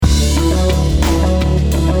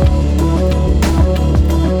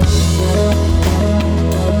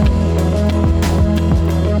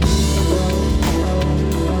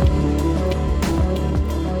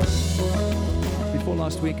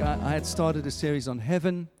started a series on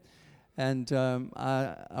heaven, and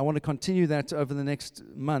I want to continue that over the next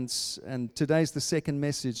months, and today's the second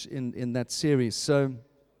message in that series. So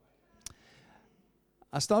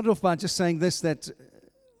I started off by just saying this, that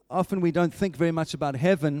often we don't think very much about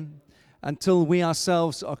heaven until we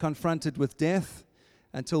ourselves are confronted with death,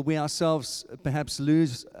 until we ourselves perhaps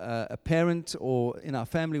lose a parent, or in our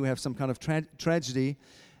family we have some kind of tragedy.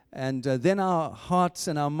 And then our hearts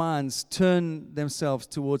and our minds turn themselves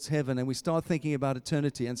towards heaven, and we start thinking about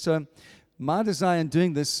eternity. And so my desire in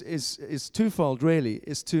doing this is twofold, really,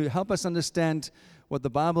 is to help us understand what the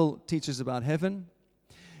Bible teaches about heaven,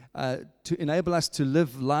 to enable us to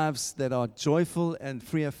live lives that are joyful and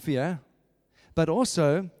free of fear. But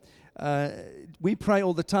also, we pray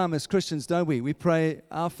all the time as Christians, don't we? We pray,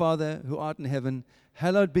 "Our Father who art in heaven,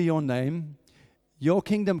 hallowed be your name. Your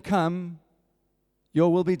kingdom come.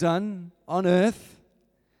 Your will be done on earth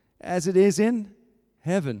as it is in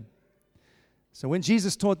heaven." So when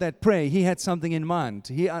Jesus taught that prayer, he had something in mind.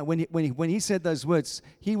 When he said those words,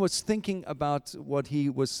 he was thinking about what he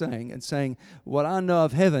was saying and saying, what I know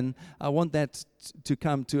of heaven, I want that to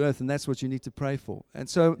come to earth, and that's what you need to pray for. And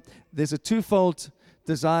so there's a twofold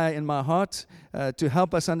desire in my heart to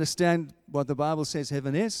help us understand what the Bible says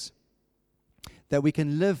heaven is, that we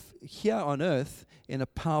can live here on earth in a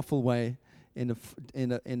powerful way, in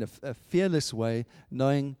a fearless way,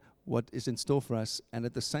 knowing what is in store for us, and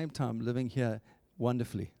at the same time living here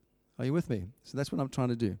wonderfully. Are you with me? So that's what I'm trying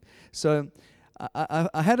to do. So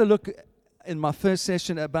I had a look in my first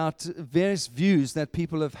session about various views that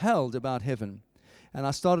people have held about heaven. And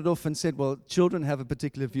I started off and said, well, children have a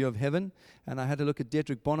particular view of heaven. And I had a look at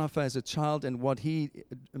Dietrich Bonhoeffer as a child and what he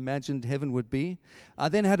imagined heaven would be. I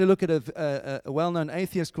then had a look at a well-known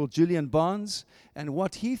atheist called Julian Barnes and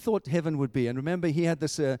what he thought heaven would be. And remember, he had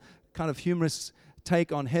this kind of humorous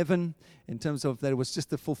take on heaven in terms of that it was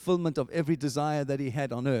just the fulfillment of every desire that he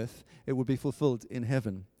had on earth. It would be fulfilled in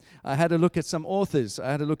heaven. I had a look at some authors.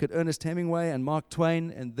 I had a look at Ernest Hemingway and Mark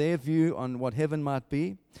Twain and their view on what heaven might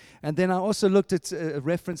be. And then I also looked at,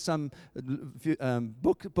 referenced some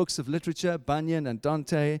books of literature, Bunyan and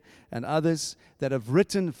Dante and others that have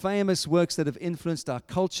written famous works that have influenced our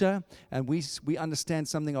culture. And we understand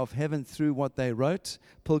something of heaven through what they wrote,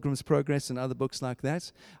 Pilgrim's Progress and other books like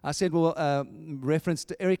that. I said, well,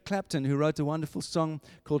 referenced Eric Clapton, who wrote a wonderful song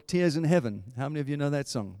called Tears in Heaven. How many of you know that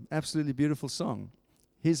song? Absolutely beautiful song.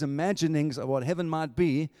 His imaginings of what heaven might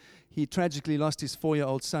be, he tragically lost his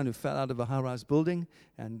 4-year-old son who fell out of a high-rise building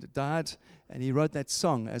and died, and he wrote that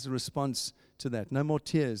song as a response to that. No more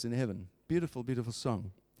tears in heaven. Beautiful, beautiful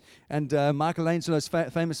song. And Michelangelo's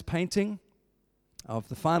famous painting of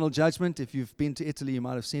the Final Judgment, if you've been to Italy, you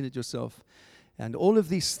might have seen it yourself. And all of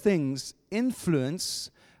these things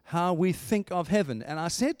influence how we think of heaven. And I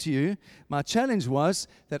said to you, my challenge was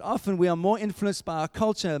that often we are more influenced by our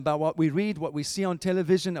culture, by what we read, what we see on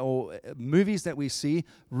television or movies that we see,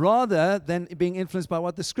 rather than being influenced by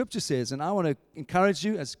what the Scripture says. And I want to encourage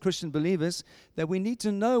you as Christian believers that we need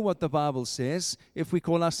to know what the Bible says if we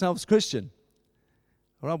call ourselves Christian.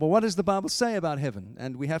 All right, well, what does the Bible say about heaven?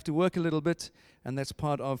 And we have to work a little bit, and that's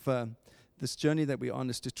part of this journey that we're on,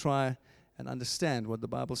 is to try and understand what the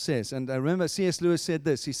Bible says. And I remember C.S. Lewis said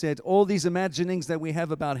this. He said, all these imaginings that we have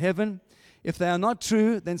about heaven, if they are not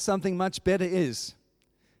true, then something much better is.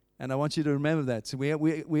 And I want you to remember that. So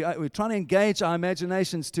we're trying to engage our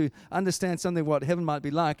imaginations to understand something what heaven might be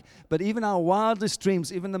like. But even our wildest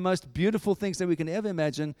dreams, even the most beautiful things that we can ever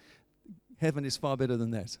imagine, heaven is far better than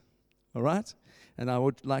that. All right? And I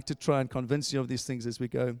would like to try and convince you of these things as we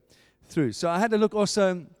go through. So I had a look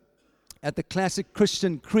also at the classic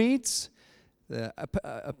Christian creeds,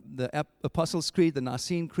 the Apostles' Creed, the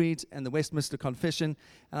Nicene Creed, and the Westminster Confession.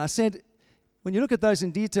 And I said, when you look at those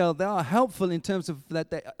in detail, they are helpful in terms of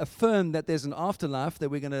that they affirm that there's an afterlife,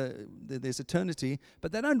 that there's eternity,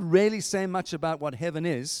 but they don't really say much about what heaven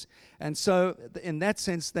is. And so in that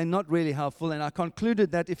sense, they're not really helpful. And I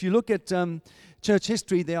concluded that if you look at church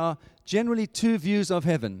history, there are generally two views of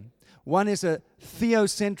heaven. One is a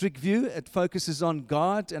theocentric view. It focuses on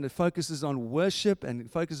God, and it focuses on worship, and it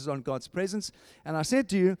focuses on God's presence. And I said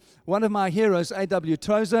to you, one of my heroes, A.W.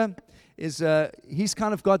 Tozer, he's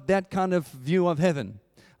kind of got that kind of view of heaven.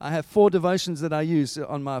 I have 4 devotions that I use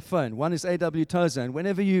on my phone. One is A.W. Tozer, and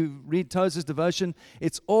whenever you read Tozer's devotion,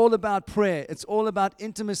 it's all about prayer. It's all about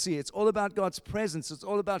intimacy. It's all about God's presence. It's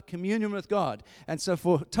all about communion with God. And so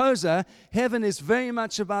for Tozer, heaven is very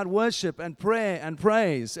much about worship and prayer and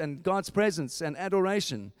praise and God's presence and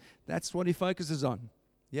adoration. That's what he focuses on.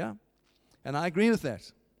 Yeah? And I agree with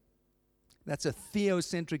that. That's a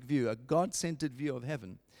theocentric view, a God-centered view of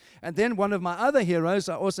heaven. And then one of my other heroes,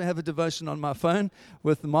 I also have a devotion on my phone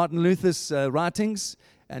with Martin Luther's writings,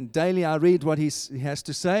 and daily I read what he has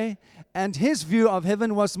to say. And his view of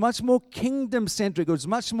heaven was much more kingdom-centric. It was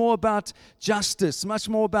much more about justice, much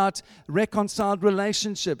more about reconciled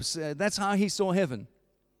relationships. That's how he saw heaven.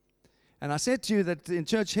 And I said to you that in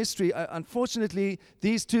church history, unfortunately,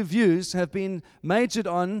 these two views have been majored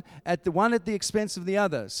on at the expense of the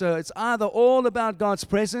other. So it's either all about God's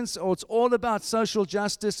presence, or it's all about social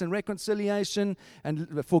justice and reconciliation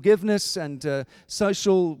and forgiveness and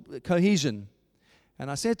social cohesion.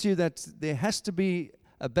 And I said to you that there has to be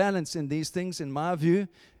a balance in these things, in my view.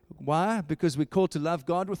 Why? Because we're called to love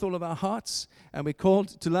God with all of our hearts, and we're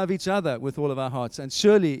called to love each other with all of our hearts. And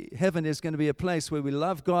surely heaven is going to be a place where we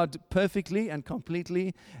love God perfectly and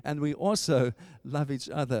completely, and we also love each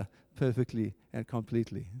other perfectly and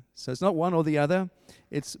completely. So it's not one or the other,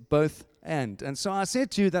 it's both and. And so I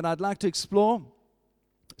said to you that I'd like to explore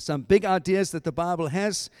some big ideas that the Bible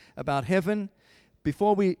has about heaven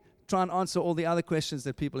before we try and answer all the other questions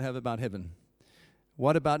that people have about heaven.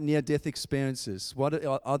 What about near-death experiences?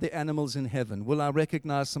 Are there animals in heaven? Will I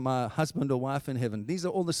recognize my husband or wife in heaven? These are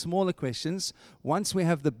all the smaller questions. Once we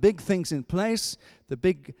have the big things in place, the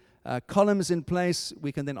big columns in place,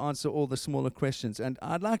 we can then answer all the smaller questions. And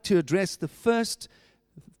I'd like to address the first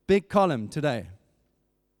big column today.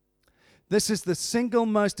 This is the single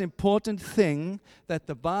most important thing that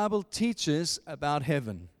the Bible teaches about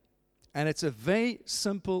heaven. And it's a very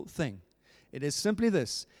simple thing. It is simply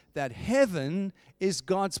this, that heaven is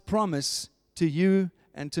God's promise to you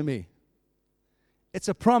and to me. It's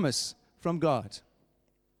a promise from God.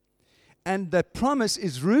 And the promise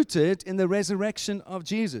is rooted in the resurrection of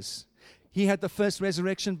Jesus. He had the first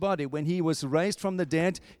resurrection body. When he was raised from the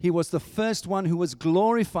dead, he was the first one who was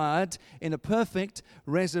glorified in a perfect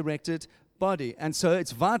resurrected body. And so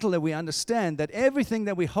it's vital that we understand that everything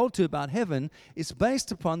that we hold to about heaven is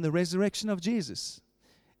based upon the resurrection of Jesus.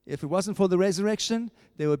 If it wasn't for the resurrection,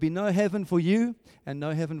 there would be no heaven for you and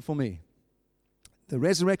no heaven for me. The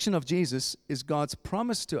resurrection of Jesus is God's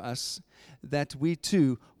promise to us that we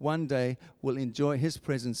too one day will enjoy his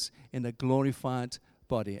presence in a glorified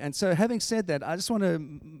body. And so having said that, I just want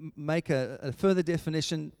to make a further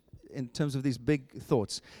definition in terms of these big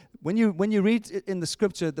thoughts. When you read in the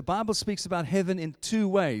scripture, the Bible speaks about heaven in two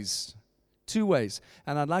ways.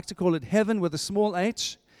 And I'd like to call it heaven with a small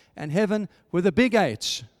h and heaven with a big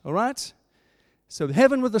H, all right? So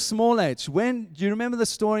heaven with a small h. Do you remember the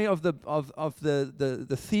story of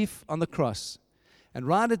the thief on the cross? And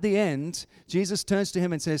right at the end, Jesus turns to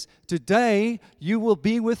him and says, "Today you will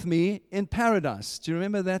be with me in paradise." Do you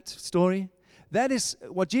remember that story? That is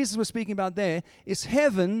what Jesus was speaking about there, is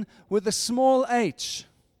heaven with a small h.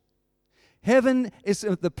 Heaven is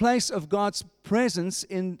the place of God's presence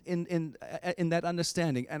in that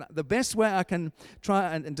understanding. And the best way I can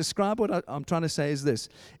try and describe what I'm trying to say is this,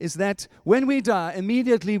 is that when we die,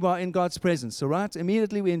 immediately we are in God's presence, all right?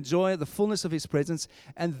 Immediately we enjoy the fullness of his presence.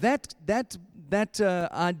 And that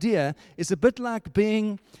idea is a bit like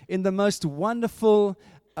being in the most wonderful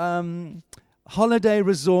holiday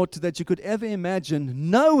resort that you could ever imagine,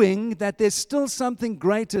 knowing that there's still something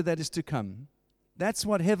greater that is to come. That's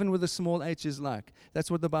what heaven with a small h is like.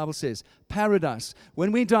 That's what the Bible says. Paradise.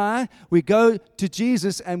 When we die, we go to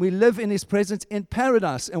Jesus and we live in his presence in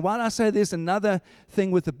paradise. And why do I say there's another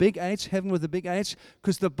thing with the big H, heaven with the big H?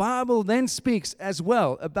 Because the Bible then speaks as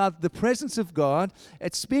well about the presence of God.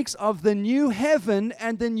 It speaks of the new heaven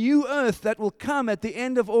and the new earth that will come at the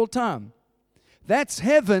end of all time. That's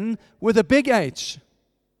heaven with a big H.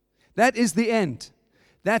 That is the end.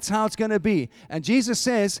 That's how it's going to be. And Jesus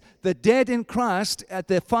says the dead in Christ at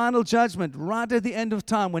their final judgment, right at the end of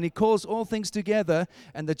time, when he calls all things together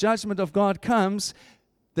and the judgment of God comes,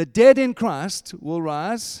 the dead in Christ will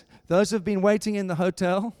rise. Those who have been waiting in the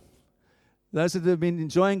hotel, those that have been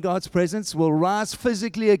enjoying God's presence, will rise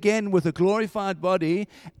physically again with a glorified body,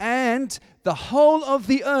 and the whole of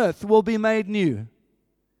the earth will be made new.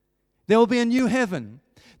 There will be a new heaven.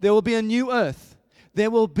 There will be a new earth. There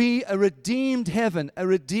will be a redeemed heaven, a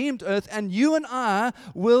redeemed earth, and you and I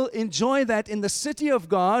will enjoy that in the city of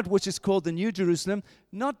God, which is called the New Jerusalem,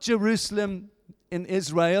 not Jerusalem in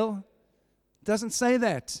Israel. It doesn't say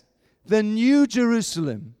that. The New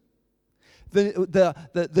Jerusalem.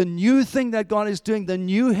 The new thing that God is doing, the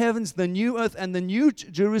new heavens, the new earth, and the new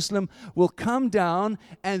Jerusalem will come down,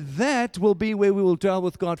 and that will be where we will dwell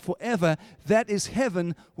with God forever. That is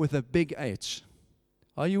heaven with a big H.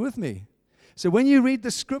 Are you with me? So when you read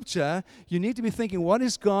the scripture, you need to be thinking, what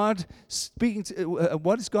is God speaking to,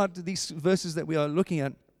 what is God, these verses that we are looking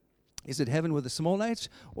at, Is it heaven with a small h,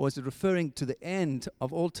 or is it referring to the end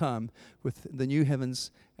of all time with the new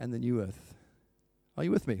heavens and the new earth? Are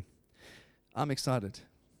you with me? I'm excited.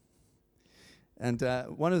 And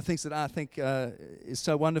one of the things that I think is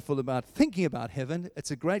so wonderful about thinking about heaven, it's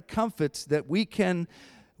a great comfort that we can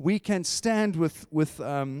stand with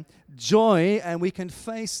joy, and we can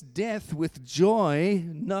face death with joy,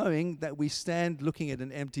 knowing that we stand looking at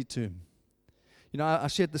an empty tomb. You know, I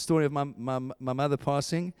shared the story of my mother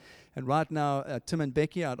passing, and right now, Tim and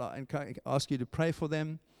Becky, I'd ask you to pray for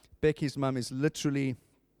them. Becky's mum is literally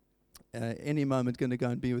any moment going to go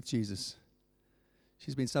and be with Jesus.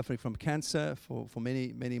 She's been suffering from cancer for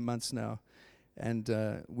many, many months now, and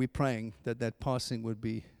we're praying that passing would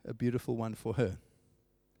be a beautiful one for her.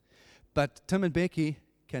 But Tim and Becky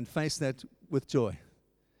can face that with joy,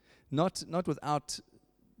 not without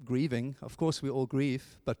grieving. Of course, we all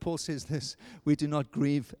grieve, but Paul says this: we do not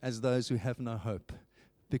grieve as those who have no hope,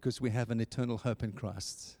 because we have an eternal hope in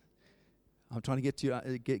Christ. I'm trying to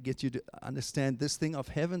get you to understand this thing of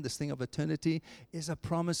heaven, this thing of eternity, is a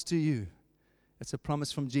promise to you. It's a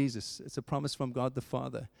promise from Jesus. It's a promise from God the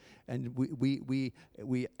Father, and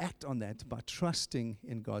we act on that by trusting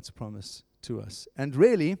in God's promise to us. And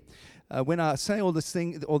really, when I say all these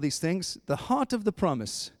things, the heart of the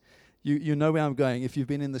promise. You know where I'm going if you've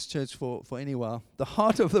been in this church for any while. The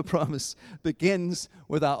heart of the promise begins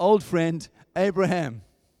with our old friend Abraham.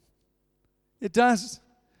 It does.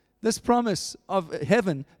 This promise of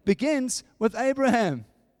heaven begins with Abraham.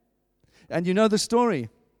 And you know the story.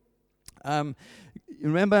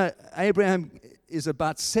 Remember, Abraham is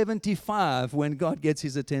about 75 when God gets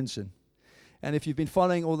his attention. And if you've been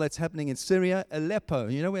following all that's happening in Syria, Aleppo,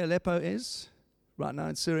 you know where Aleppo is? Right now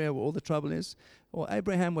in Syria, where all the trouble is. Well,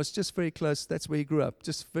 Abraham was just very close. That's where he grew up,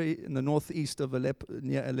 just very in the northeast of Aleppo,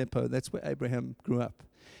 near Aleppo. That's where Abraham grew up.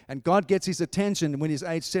 And God gets his attention when he's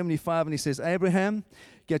age 75, and he says, Abraham,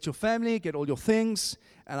 get your family, get all your things,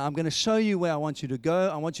 and I'm going to show you where I want you to go.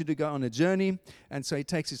 I want you to go on a journey. And so he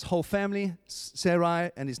takes his whole family,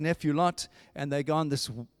 Sarai and his nephew Lot, and they go on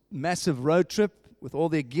this massive road trip with all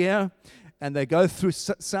their gear. And they go through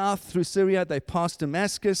south, through Syria. They pass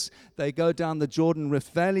Damascus. They go down the Jordan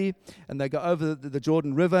Rift Valley. And they go over the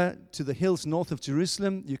Jordan River to the hills north of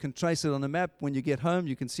Jerusalem. You can trace it on a map. When you get home,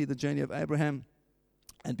 you can see the journey of Abraham.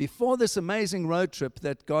 And before this amazing road trip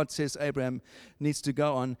that God says Abraham needs to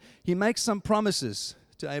go on, he makes some promises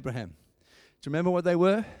to Abraham. Do you remember what they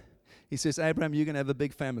were? He says, Abraham, you're going to have a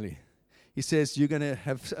big family. He says, you're going to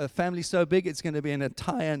have a family so big, it's going to be an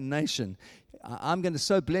entire nation. I'm going to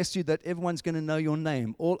so bless you that everyone's going to know your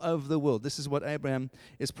name all over the world. This is what Abraham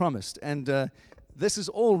is promised. And this is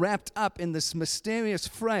all wrapped up in this mysterious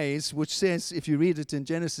phrase, which says, if you read it in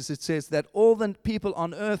Genesis, it says that all the people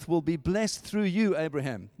on earth will be blessed through you,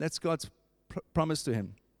 Abraham. That's God's promise to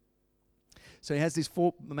him. So he has these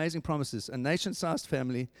 4 amazing promises: a nation-sized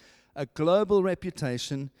family, a global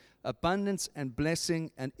reputation, abundance and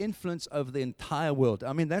blessing and influence over the entire world.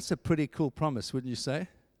 I mean, that's a pretty cool promise, wouldn't you say?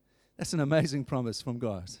 That's an amazing promise from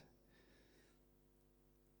God.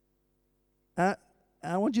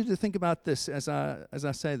 I want you to think about this as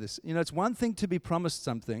I say this. You know, it's one thing to be promised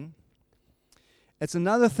something. It's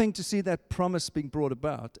another thing to see that promise being brought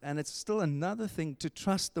about. And it's still another thing to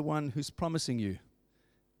trust the one who's promising you.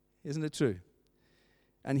 Isn't it true?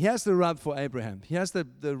 And here's the rub for Abraham. Here's the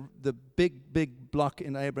big block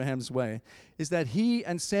in Abraham's way, is that he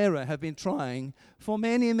and Sarah have been trying for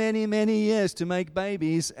many, many, many years to make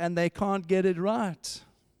babies, and they can't get it right.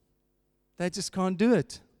 They just can't do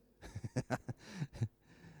it.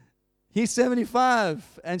 He's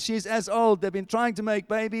 75, and she's as old. They've been trying to make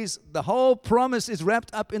babies. The whole promise is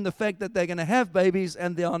wrapped up in the fact that they're going to have babies,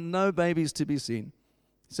 and there are no babies to be seen.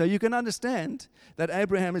 So you can understand that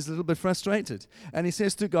Abraham is a little bit frustrated. And he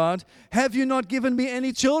says to God, have you not given me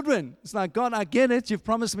any children? It's like, God, I get it. You've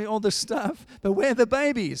promised me all this stuff. But where are the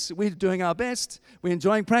babies? We're doing our best. We're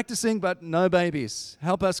enjoying practicing, but no babies.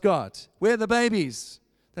 Help us, God. Where are the babies?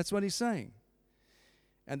 That's what he's saying.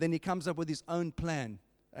 And then he comes up with his own plan,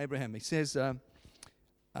 Abraham. He says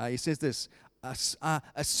this.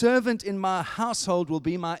 A servant in my household will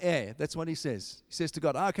be my heir. That's what he says. He says to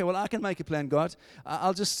God, okay, well, I can make a plan, God.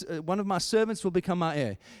 One of my servants will become my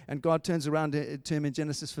heir. And God turns around to him in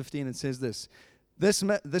Genesis 15 and says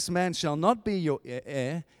this man shall not be your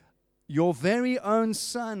heir. Your very own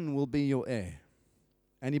son will be your heir.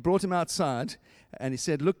 And he brought him outside, and he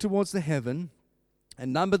said, look towards the heaven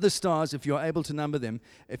and number the stars if you're able to number them,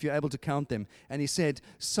 if you're able to count them. And he said,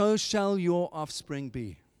 so shall your offspring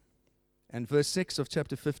be. And verse 6 of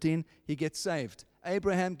chapter 15, he gets saved.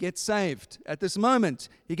 Abraham gets saved. At this moment,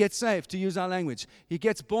 he gets saved, to use our language. He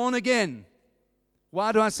gets born again.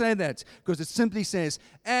 Why do I say that? Because it simply says,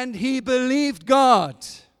 and he believed God.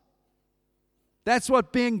 That's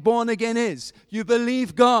what being born again is. You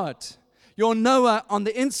believe God. Your Noah on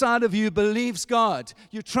the inside of you believes God.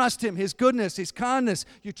 You trust Him, His goodness, His kindness.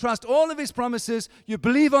 You trust all of His promises. You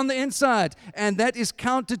believe on the inside. And that is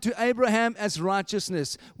counted to Abraham as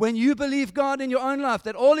righteousness. When you believe God in your own life,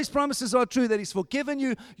 that all His promises are true, that He's forgiven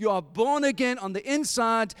you, you are born again on the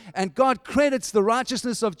inside, and God credits the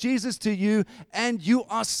righteousness of Jesus to you, and you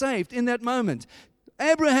are saved in that moment.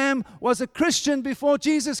 Abraham was a Christian before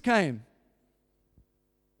Jesus came.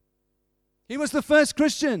 He was the first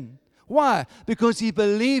Christian. Why? Because he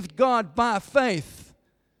believed God by faith.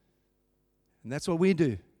 And that's what we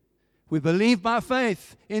do. We believe by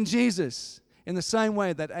faith in Jesus in the same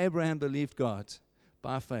way that Abraham believed God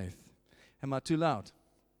by faith. Am I too loud?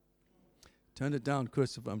 Turn it down,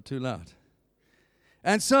 Chris, if I'm too loud.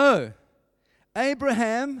 And so,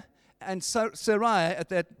 Abraham and Sarai at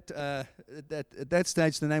that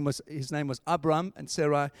stage, his name was Abram, and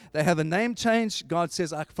Sarai, they have a name change. God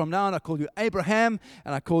says, from now on I call you Abraham,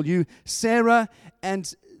 and I call you Sarah.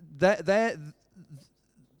 And the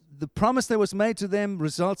promise that was made to them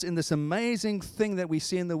results in this amazing thing that we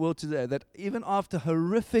see in the world today, that even after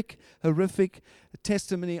horrific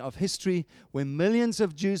testimony of history, where millions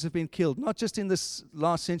of Jews have been killed, not just in this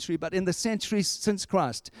last century, but in the centuries since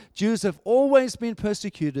Christ, Jews have always been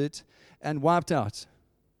persecuted and wiped out.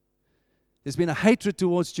 There's been a hatred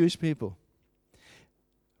towards Jewish people.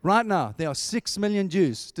 Right now, there are 6 million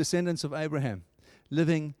Jews, descendants of Abraham,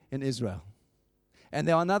 living in Israel. And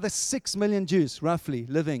there are another 6 million Jews, roughly,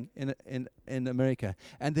 living in America.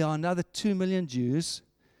 And there are another 2 million Jews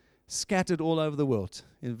scattered all over the world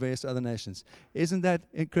in various other nations. Isn't that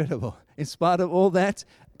incredible? In spite of all that,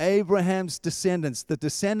 Abraham's descendants, the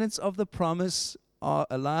descendants of the promise, are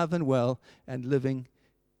alive and well and living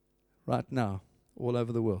right now all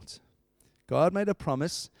over the world. God made a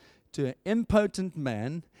promise to an impotent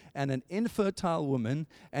man and an infertile woman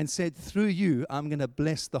and said, through you, I'm going to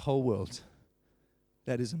bless the whole world.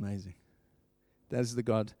 That is amazing. That is the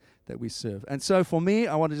God that we serve. And so for me,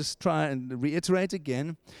 I want to just try and reiterate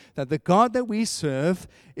again that the God that we serve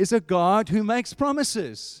is a God who makes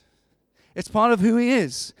promises. It's part of who He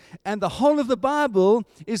is. And the whole of the Bible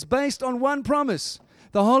is based on one promise.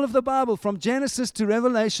 The whole of the Bible, from Genesis to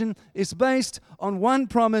Revelation, is based on one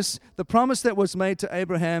promise, the promise that was made to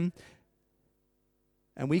Abraham.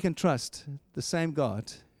 And we can trust the same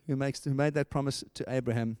God who made that promise to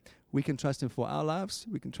Abraham. We can trust Him for our lives.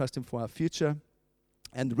 We can trust Him for our future.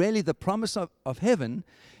 And really, the promise of heaven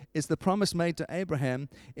is the promise made to Abraham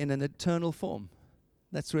in an eternal form.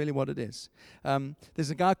 That's really what it is. There's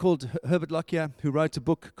a guy called Herbert Lockyer who wrote a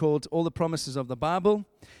book called All the Promises of the Bible.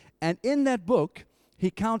 And in that book, he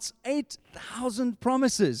counts 8,000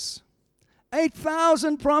 promises.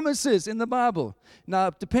 8,000 promises in the Bible. Now,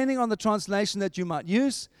 depending on the translation that you might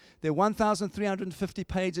use, there are 1,350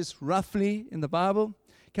 pages roughly in the Bible.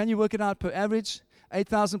 Can you work it out per average?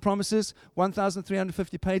 8,000 promises,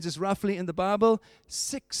 1,350 pages roughly in the Bible.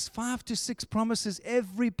 5 to 6 promises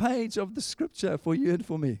every page of the Scripture for you and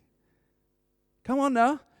for me. Come on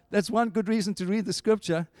now. That's one good reason to read the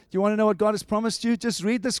Scripture. Do you want to know what God has promised you? Just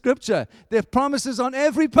read the Scripture. There are promises on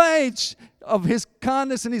every page of His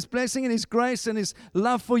kindness and His blessing and His grace and His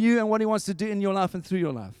love for you and what He wants to do in your life and through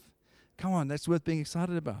your life. Come on, that's worth being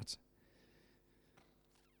excited about.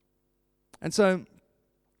 And so,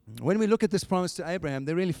 when we look at this promise to Abraham,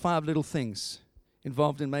 there are really 5 little things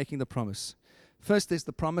involved in making the promise. First, there's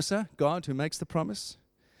the promiser, God, who makes the promise.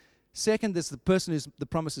 Second, there's the person who the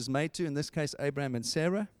promise is made to, in this case, Abraham and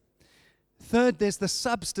Sarah. Third, there's the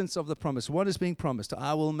substance of the promise. What is being promised?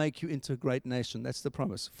 I will make you into a great nation. That's the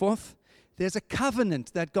promise. Fourth, there's a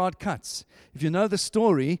covenant that God cuts. If you know the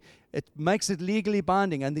story, it makes it legally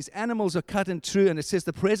binding. And these animals are cut in two. And it says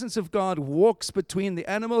the presence of God walks between the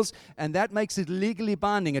animals. And that makes it legally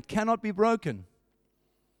binding. It cannot be broken.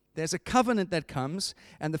 There's a covenant that comes.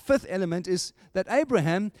 And the fifth element is that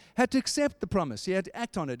Abraham had to accept the promise. He had to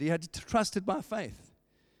act on it. He had to trust it by faith.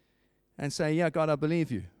 And say, yeah, God, I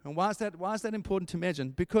believe you. And why is that important to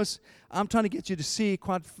imagine? Because I'm trying to get you to see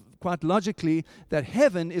quite logically that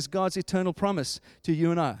heaven is God's eternal promise to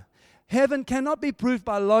you and I. Heaven cannot be proved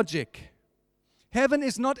by logic. Heaven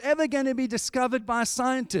is not ever going to be discovered by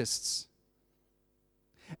scientists.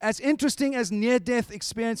 As interesting as near-death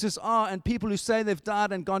experiences are, and people who say they've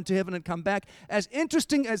died and gone to heaven and come back, as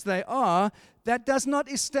interesting as they are, that does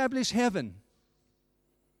not establish heaven.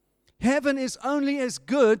 Heaven is only as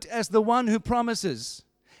good as the one who promises.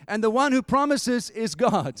 And the one who promises is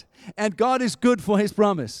God. And God is good for His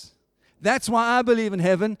promise. That's why I believe in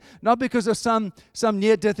heaven, not because of some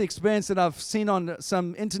near-death experience that I've seen on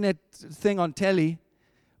some internet thing on telly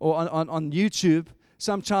or on YouTube.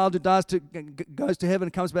 Some child who goes to heaven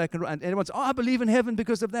and comes back and everyone's, I believe in heaven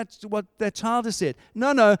because of that, what that child has said.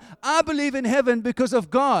 No, I believe in heaven because of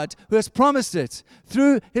God who has promised it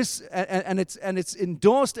through His, and it's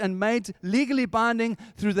endorsed and made legally binding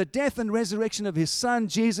through the death and resurrection of His Son,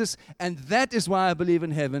 Jesus, and that is why I believe in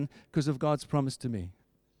heaven, because of God's promise to me.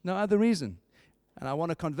 No other reason. And I want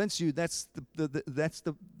to convince you that's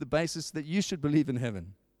the basis that you should believe in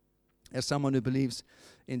heaven as someone who believes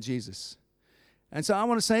in Jesus. And so I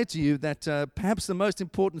want to say to you that perhaps the most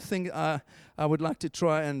important thing I would like to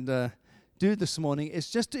try and do this morning is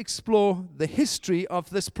just to explore the history of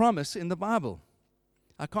this promise in the Bible.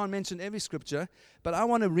 I can't mention every scripture, but I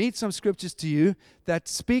want to read some scriptures to you that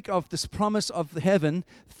speak of this promise of heaven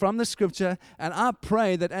from the scripture, and I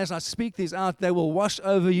pray that as I speak these out, they will wash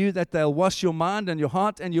over you, that they'll wash your mind and your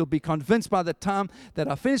heart, and you'll be convinced by the time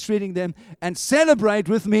that I finish reading them and celebrate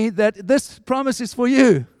with me that this promise is for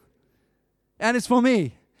you, and it's for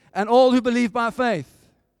me, and all who believe by faith.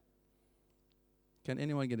 Can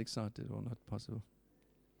anyone get excited or not possible?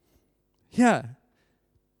 Yeah.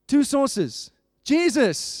 Two sources.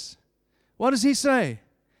 Jesus. What does He say?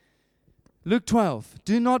 Luke 12.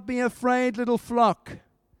 Do not be afraid, little flock.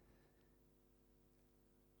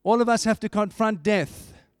 All of us have to confront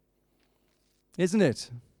death. Isn't it?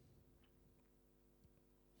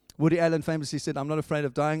 Woody Allen famously said, I'm not afraid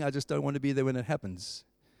of dying, I just don't want to be there when it happens.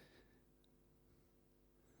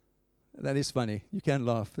 That is funny. You can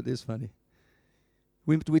laugh. It is funny.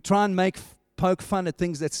 We try and poke fun at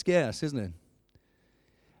things that scare us, isn't it?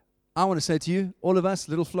 I want to say to you, all of us,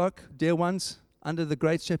 little flock, dear ones, under the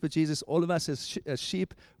great shepherd Jesus, all of us as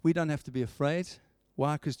sheep, we don't have to be afraid.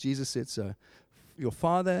 Why? Because Jesus said so. Your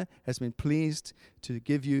Father has been pleased to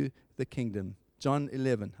give you the kingdom. John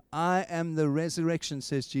 11. I am the resurrection,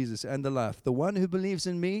 says Jesus, and the life. The one who believes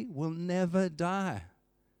in me will never die,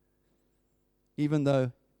 even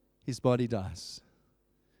though his body dies.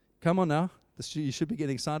 Come on now. You should be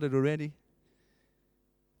getting excited already.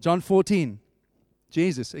 John 14.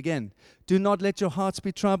 Jesus, again, do not let your hearts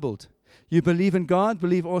be troubled. You believe in God,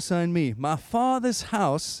 believe also in me. My Father's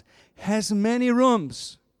house has many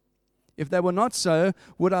rooms. If they were not so,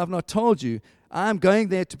 would I have not told you? I am going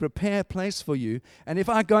there to prepare a place for you. And if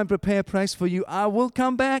I go and prepare a place for you, I will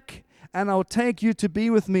come back and I'll take you to be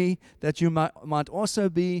with me, that you might also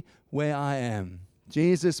be where I am.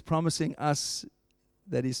 Jesus promising us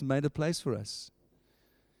that He's made a place for us.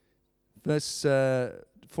 Verse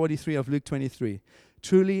 43 of Luke 23.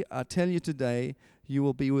 Truly, I tell you today, you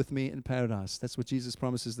will be with me in paradise. That's what Jesus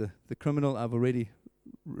promises the criminal I've already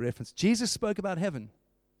referenced. Jesus spoke about heaven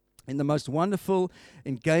in the most wonderful,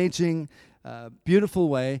 engaging, beautiful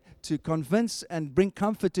way to convince and bring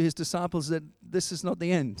comfort to His disciples that this is not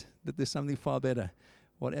the end, that there's something far better.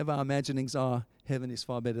 Whatever our imaginings are, heaven is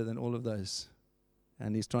far better than all of those.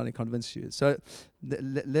 And He's trying to convince you. So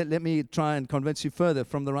let me try and convince you further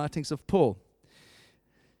from the writings of Paul.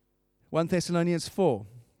 1 Thessalonians 4.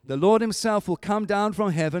 The Lord Himself will come down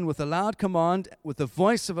from heaven with a loud command, with the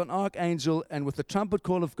voice of an archangel, and with the trumpet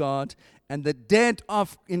call of God, and the dead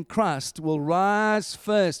in Christ will rise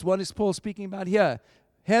first. What is Paul speaking about here?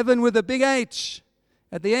 Heaven with a big H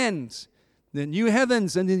at the end. The new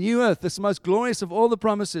heavens and the new earth. This most glorious of all the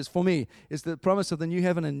promises for me is the promise of the new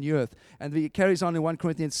heaven and new earth. And he carries on in 1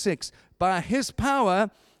 Corinthians 6. By His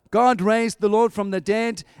power, God raised the Lord from the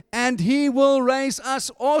dead, and He will raise us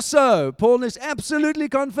also. Paul is absolutely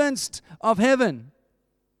convinced of heaven.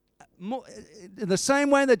 In the same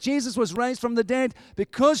way that Jesus was raised from the dead,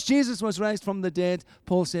 because Jesus was raised from the dead,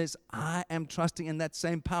 Paul says, I am trusting in that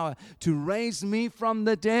same power to raise me from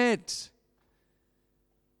the dead.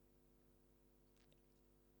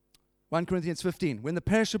 1 Corinthians 15. When the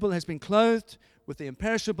perishable has been clothed with the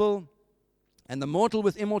imperishable, and the mortal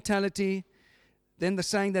with immortality, then the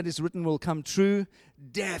saying that is written will come true.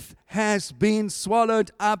 Death has been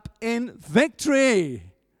swallowed up in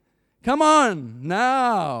victory. Come on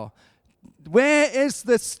now. Where is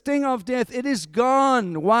the sting of death? It is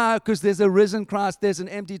gone. Why? Because there's a risen Christ. There's an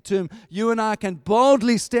empty tomb. You and I can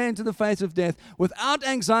boldly stare into the face of death without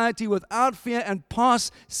anxiety, without fear, and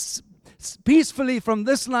pass peacefully from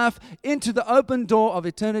this life into the open door of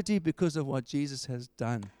eternity because of what Jesus has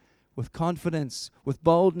done. With confidence, with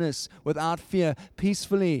boldness, without fear,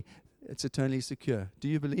 peacefully, it's eternally secure. Do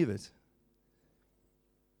you believe it?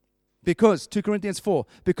 Because, 2 Corinthians 4,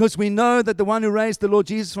 because we know that the one who raised the Lord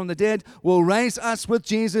Jesus from the dead will raise us with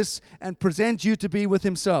Jesus and present you to be with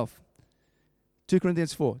Himself. 2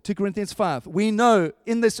 Corinthians 4. 2 Corinthians 5. We know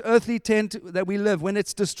in this earthly tent that we live, when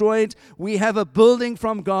it's destroyed, we have a building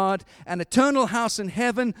from God, an eternal house in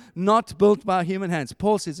heaven, not built by human hands.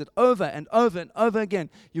 Paul says it over and over and over again.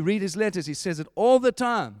 You read his letters, he says it all the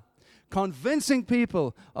time, convincing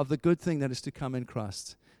people of the good thing that is to come in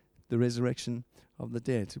Christ, the resurrection of the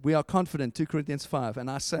dead. We are confident, 2 Corinthians 5,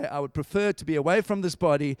 and I say I would prefer to be away from this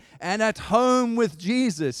body and at home with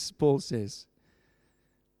Jesus, Paul says.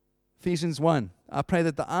 Ephesians 1, I pray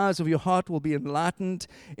that the eyes of your heart will be enlightened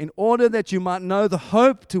in order that you might know the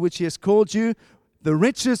hope to which he has called you, the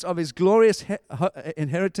riches of his glorious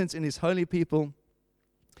inheritance in his holy people.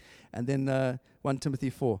 And then 1 Timothy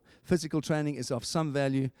 4, physical training is of some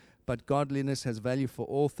value, but godliness has value for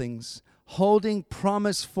all things, holding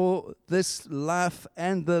promise for this life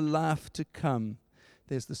and the life to come.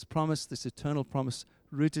 There's this promise, this eternal promise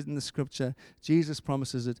rooted in the Scripture. Jesus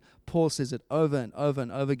promises it. Paul says it over and over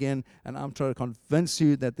and over again. And I'm trying to convince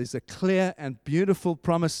you that there's a clear and beautiful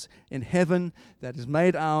promise in heaven that is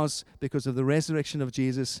made ours because of the resurrection of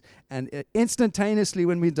Jesus. And instantaneously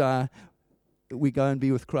when we die, we go and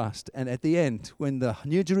be with Christ. And at the end, when the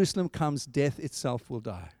New Jerusalem comes, death itself will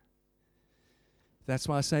die. That's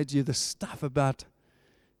why I say to you, the stuff about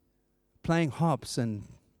playing harps and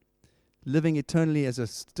living eternally as a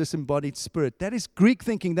disembodied spirit, that is Greek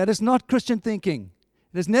thinking. That is not Christian thinking.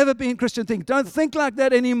 It has never been Christian thinking. Don't think like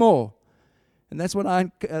that anymore. And that's what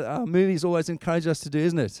our movies always encourage us to do,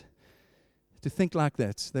 isn't it? To think like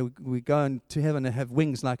that. That we go into heaven and have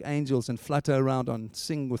wings like angels and flutter around and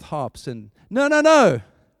sing with harps. And no.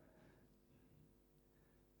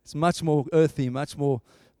 It's much more earthy, much more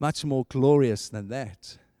glorious than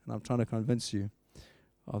that. And I'm trying to convince you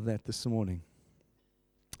of that this morning.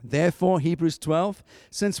 Therefore, Hebrews 12,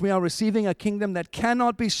 since we are receiving a kingdom that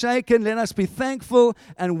cannot be shaken, let us be thankful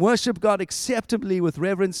and worship God acceptably with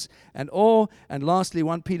reverence and awe. And lastly,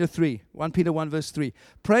 1 Peter 1 verse 3.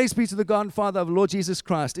 Praise be to the God and Father of Lord Jesus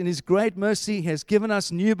Christ. In his great mercy, he has given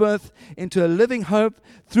us new birth into a living hope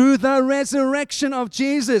through the resurrection of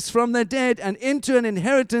Jesus from the dead and into an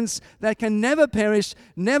inheritance that can never perish,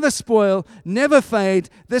 never spoil, never fade.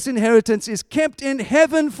 This inheritance is kept in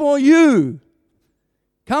heaven for you.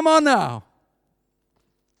 Come on now.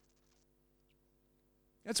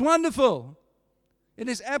 It's wonderful. It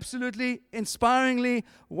is absolutely, inspiringly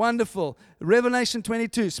wonderful. Revelation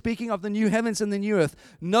 22, speaking of the new heavens and the new earth.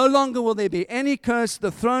 No longer will there be any curse.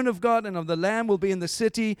 The throne of God and of the Lamb will be in the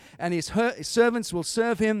city, and his servants will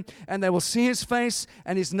serve him, and they will see his face,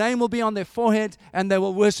 and his name will be on their forehead, and they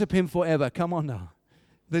will worship him forever. Come on now.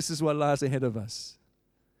 This is what lies ahead of us.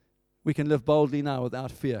 We can live boldly now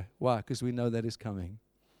without fear. Why? Because we know that is coming.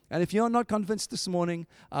 And if you're not convinced this morning,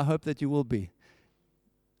 I hope that you will be.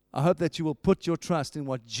 I hope that you will put your trust in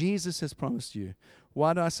what Jesus has promised you.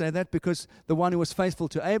 Why do I say that? Because the one who was faithful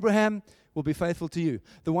to Abraham will be faithful to you.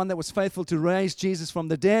 The one that was faithful to raise Jesus from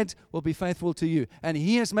the dead will be faithful to you. And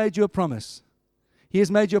he has made you a promise. He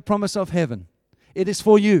has made you a promise of heaven. It is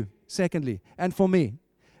for you, secondly, and for me.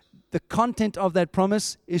 The content of that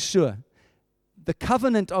promise is sure. The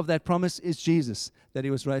covenant of that promise is Jesus, that he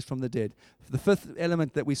was raised from the dead. The fifth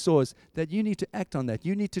element that we saw is that you need to act on that.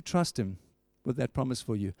 You need to trust him with that promise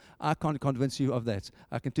for you. I can't convince you of that.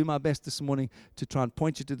 I can do my best this morning to try and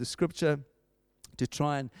point you to the Scripture, to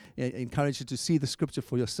try and encourage you to see the Scripture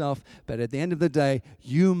for yourself. But at the end of the day,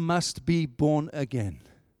 you must be born again.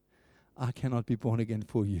 I cannot be born again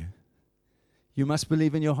for you. You must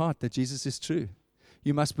believe in your heart that Jesus is true.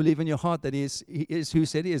 You must believe in your heart that he is who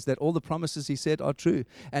said he is, that all the promises he said are true.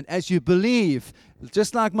 And as you believe,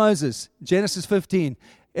 just like Moses, Genesis 15,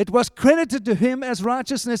 it was credited to him as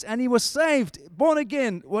righteousness and he was saved, born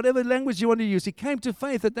again, whatever language you want to use. He came to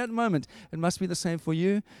faith at that moment. It must be the same for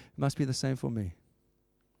you. It must be the same for me.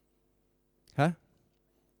 Huh?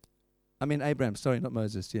 I mean Abraham, sorry, not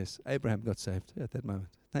Moses. Yes, Abraham got saved at that moment.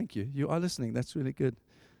 Thank you. You are listening. That's really good.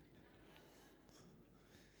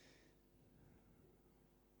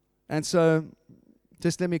 And so,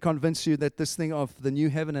 just let me convince you that this thing of the new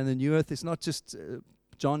heaven and the new earth is not just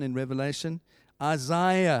John in Revelation.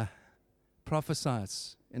 Isaiah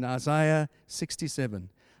prophesies in Isaiah 67.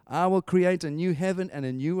 I will create a new heaven and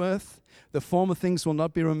a new earth. The former things will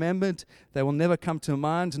not be remembered. They will never come to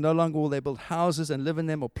mind. No longer will they build houses and live in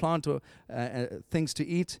them or plant things to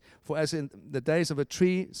eat. For as in the days of a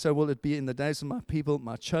tree, so will it be in the days of my people.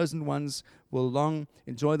 My chosen ones will long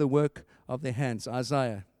enjoy the work of their hands.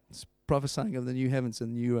 Isaiah. Prophesying of the new heavens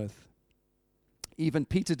and the new earth. Even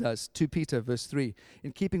Peter does, 2 Peter verse 3.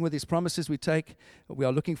 In keeping with his promises we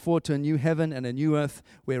are looking forward to a new heaven and a new earth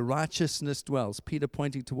where righteousness dwells. Peter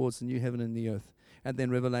pointing towards the new heaven and the earth. And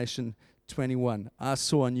then Revelation 21. I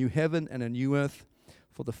saw a new heaven and a new earth,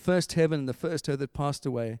 for the first heaven and the first earth had passed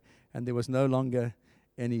away, and there was no longer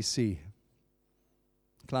any sea.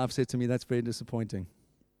 Clive said to me, that's very disappointing.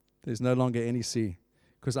 There's no longer any sea,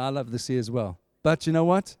 because I love the sea as well. But you know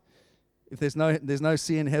what? If there's no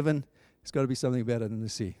sea in heaven, it's got to be something better than the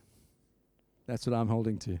sea. That's what I'm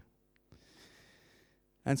holding to.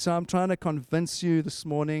 And so I'm trying to convince you this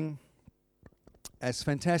morning, as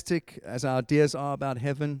fantastic as our ideas are about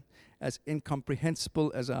heaven, as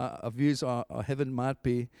incomprehensible as our views are heaven might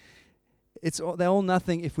be, they're all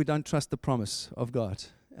nothing if we don't trust the promise of God.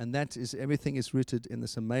 And that is, everything is rooted in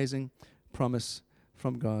this amazing promise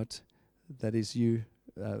from God that is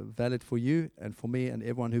valid for you and for me and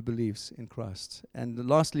everyone who believes in Christ. And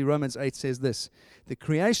lastly, Romans 8 says this: the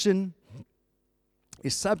creation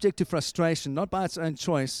is subject to frustration, not by its own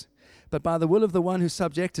choice, but by the will of the one who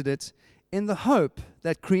subjected it, in the hope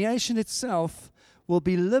that creation itself will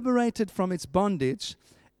be liberated from its bondage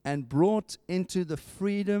and brought into the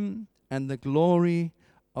freedom and the glory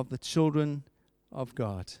of the children of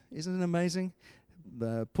God. Isn't it amazing?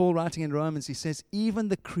 Paul, writing in Romans, he says, even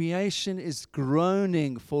the creation is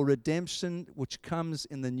groaning for redemption, which comes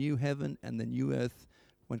in the new heaven and the new earth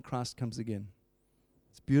when Christ comes again.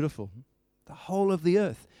 It's beautiful. The whole of the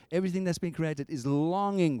earth, everything that's been created, is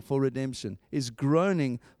longing for redemption, is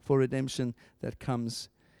groaning for redemption that comes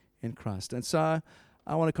in Christ. And so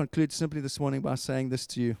I want to conclude simply this morning by saying this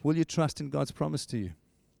to you. Will you trust in God's promise to you?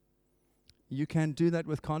 You can do that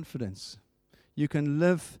with confidence. You can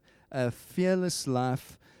live a fearless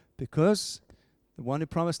life because the one who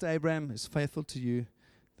promised Abraham is faithful to you.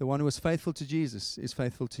 The one who was faithful to Jesus is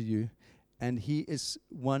faithful to you. And he is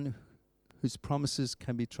one whose promises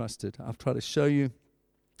can be trusted. I've tried to show you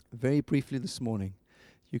very briefly this morning.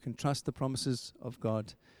 You can trust the promises of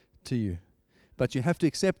God to you. But you have to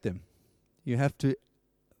accept them. You have to,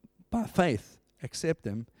 by faith, accept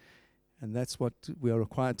them. And that's what we are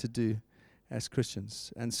required to do as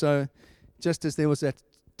Christians. And so, just as there was that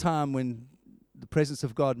time when the presence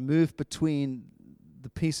of God moved between the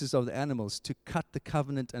pieces of the animals to cut the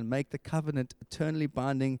covenant and make the covenant eternally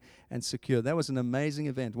binding and secure. That was an amazing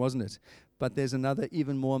event, wasn't it? But there's another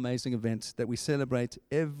even more amazing event that we celebrate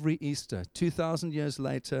every Easter. 2,000 years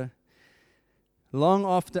later, long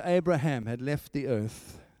after Abraham had left the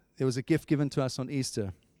earth, there was a gift given to us on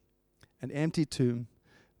Easter. An empty tomb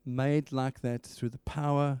made like that through the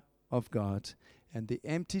power of God. And the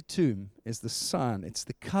empty tomb is the sign, it's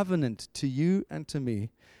the covenant to you and to me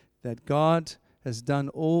that God has done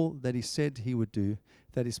all that he said he would do,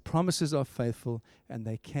 that his promises are faithful and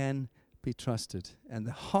they can be trusted. And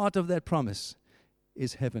the heart of that promise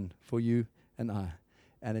is heaven for you and I.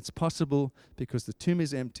 And it's possible because the tomb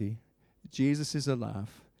is empty, Jesus is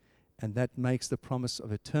alive, and that makes the promise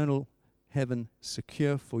of eternal heaven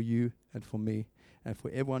secure for you and for me and for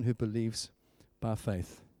everyone who believes by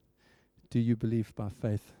faith. Do you believe by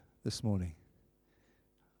faith this morning?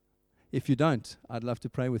 If you don't, I'd love to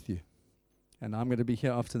pray with you. And I'm going to be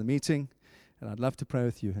here after the meeting, and I'd love to pray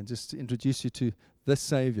with you and just introduce you to the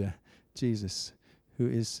Savior, Jesus, who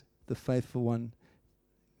is the faithful one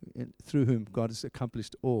through whom God has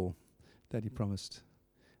accomplished all that he promised.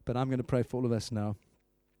 But I'm going to pray for all of us now.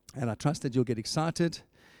 And I trust that you'll get excited,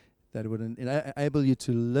 that it would enable you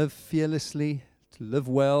to live fearlessly, to live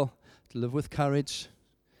well, to live with courage,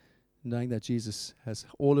 knowing that Jesus has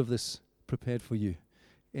all of this prepared for you.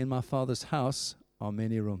 In my Father's house are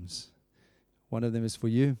many rooms. One of them is for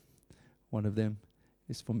you. One of them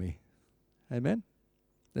is for me. Amen?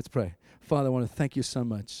 Let's pray. Father, I want to thank you so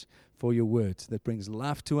much for your word that brings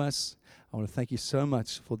life to us. I want to thank you so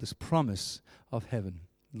much for this promise of heaven.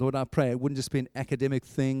 Lord, I pray it wouldn't just be an academic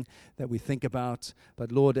thing that we think about,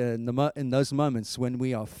 but Lord, in those moments when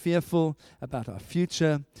we are fearful about our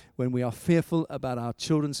future, when we are fearful about our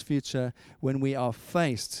children's future, when we are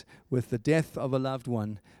faced with the death of a loved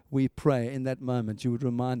one, we pray in that moment you would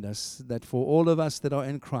remind us that for all of us that are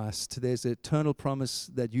in Christ, there's an eternal promise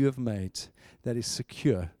that you have made that is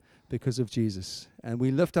secure because of Jesus. And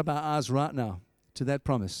we lift up our eyes right now to that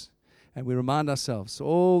promise. And we remind ourselves,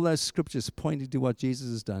 all those scriptures pointing to what Jesus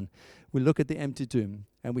has done. We look at the empty tomb,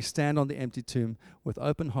 and we stand on the empty tomb with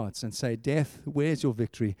open hearts and say, Death, where's your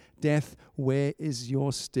victory? Death, where is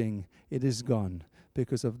your sting? It is gone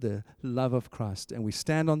because of the love of Christ. And we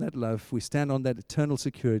stand on that love. We stand on that eternal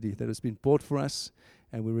security that has been bought for us,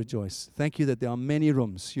 and we rejoice. Thank you that there are many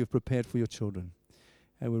rooms you have prepared for your children.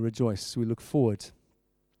 And we rejoice. We look forward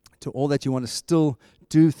to all that you want to still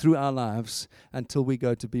do through our lives until we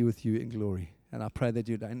go to be with you in glory. And I pray that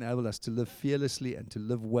you'd enable us to live fearlessly and to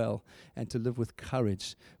live well and to live with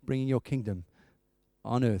courage, bringing your kingdom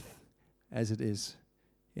on earth as it is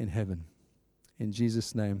in heaven. In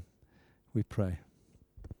Jesus' name we pray.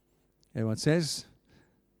 Everyone says,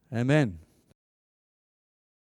 Amen.